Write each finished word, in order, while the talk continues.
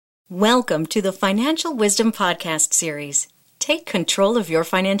Welcome to the Financial Wisdom Podcast series. Take control of your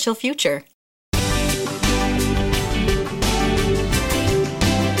financial future.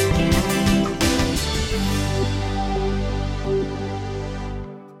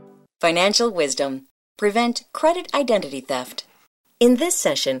 Financial Wisdom. Prevent credit identity theft. In this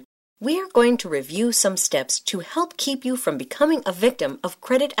session, we are going to review some steps to help keep you from becoming a victim of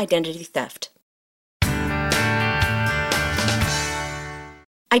credit identity theft.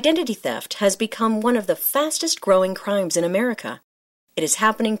 Identity theft has become one of the fastest growing crimes in America. It is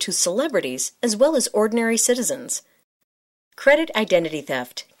happening to celebrities as well as ordinary citizens. Credit identity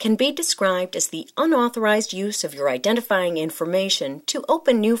theft can be described as the unauthorized use of your identifying information to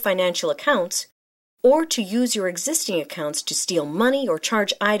open new financial accounts or to use your existing accounts to steal money or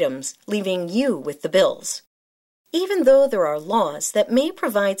charge items, leaving you with the bills. Even though there are laws that may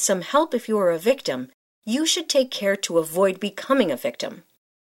provide some help if you are a victim, you should take care to avoid becoming a victim.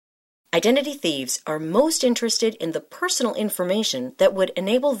 Identity thieves are most interested in the personal information that would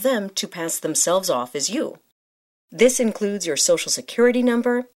enable them to pass themselves off as you. This includes your Social Security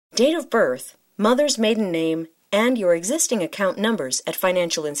number, date of birth, mother's maiden name, and your existing account numbers at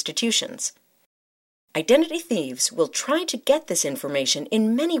financial institutions. Identity thieves will try to get this information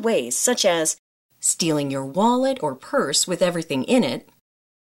in many ways, such as stealing your wallet or purse with everything in it,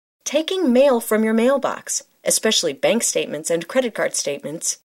 taking mail from your mailbox, especially bank statements and credit card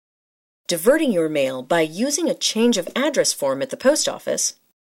statements, diverting your mail by using a change of address form at the post office,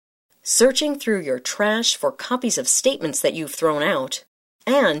 searching through your trash for copies of statements that you've thrown out,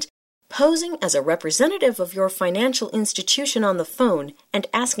 and posing as a representative of your financial institution on the phone and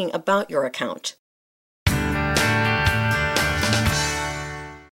asking about your account.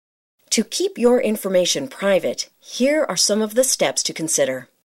 To keep your information private, here are some of the steps to consider.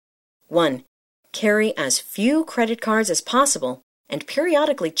 1. Carry as few credit cards as possible and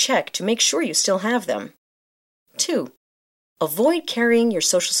periodically check to make sure you still have them. 2. Avoid carrying your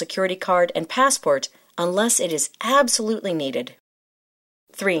Social Security card and passport unless it is absolutely needed.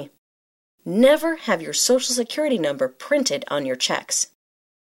 3. Never have your Social Security number printed on your checks.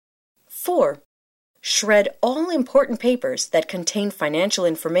 4. Shred all important papers that contain financial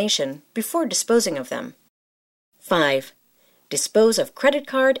information before disposing of them. 5. Dispose of credit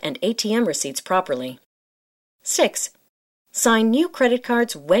card and ATM receipts properly. 6. Sign new credit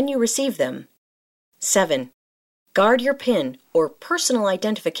cards when you receive them. 7. Guard your PIN or personal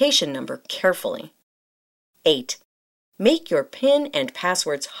identification number carefully. 8. Make your PIN and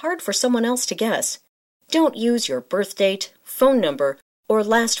passwords hard for someone else to guess. Don't use your birth date, phone number, or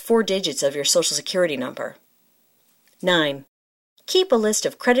last 4 digits of your Social Security number. 9. Keep a list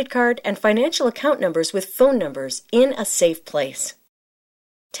of credit card and financial account numbers with phone numbers in a safe place.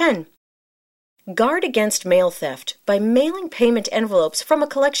 10. Guard against mail theft by mailing payment envelopes from a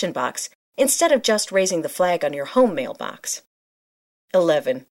collection box instead of just raising the flag on your home mailbox.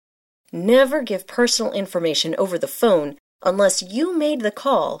 11. Never give personal information over the phone unless you made the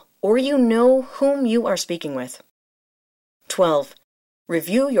call or you know whom you are speaking with. 12.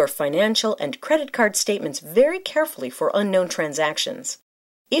 Review your financial and credit card statements very carefully for unknown transactions.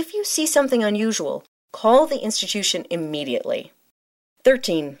 If you see something unusual, call the institution immediately.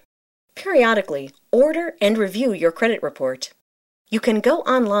 13. Periodically, order and review your credit report. You can go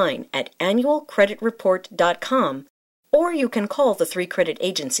online at annualcreditreport.com or you can call the 3 credit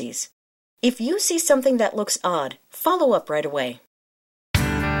agencies. If you see something that looks odd, follow up right away.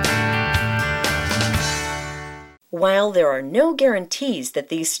 While there are no guarantees that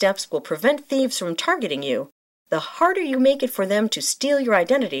these steps will prevent thieves from targeting you, the harder you make it for them to steal your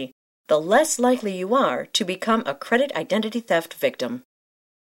identity, the less likely you are to become a credit identity theft victim.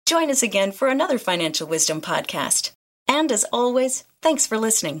 Join us again for another Financial Wisdom podcast. And as always, thanks for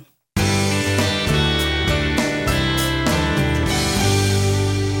listening.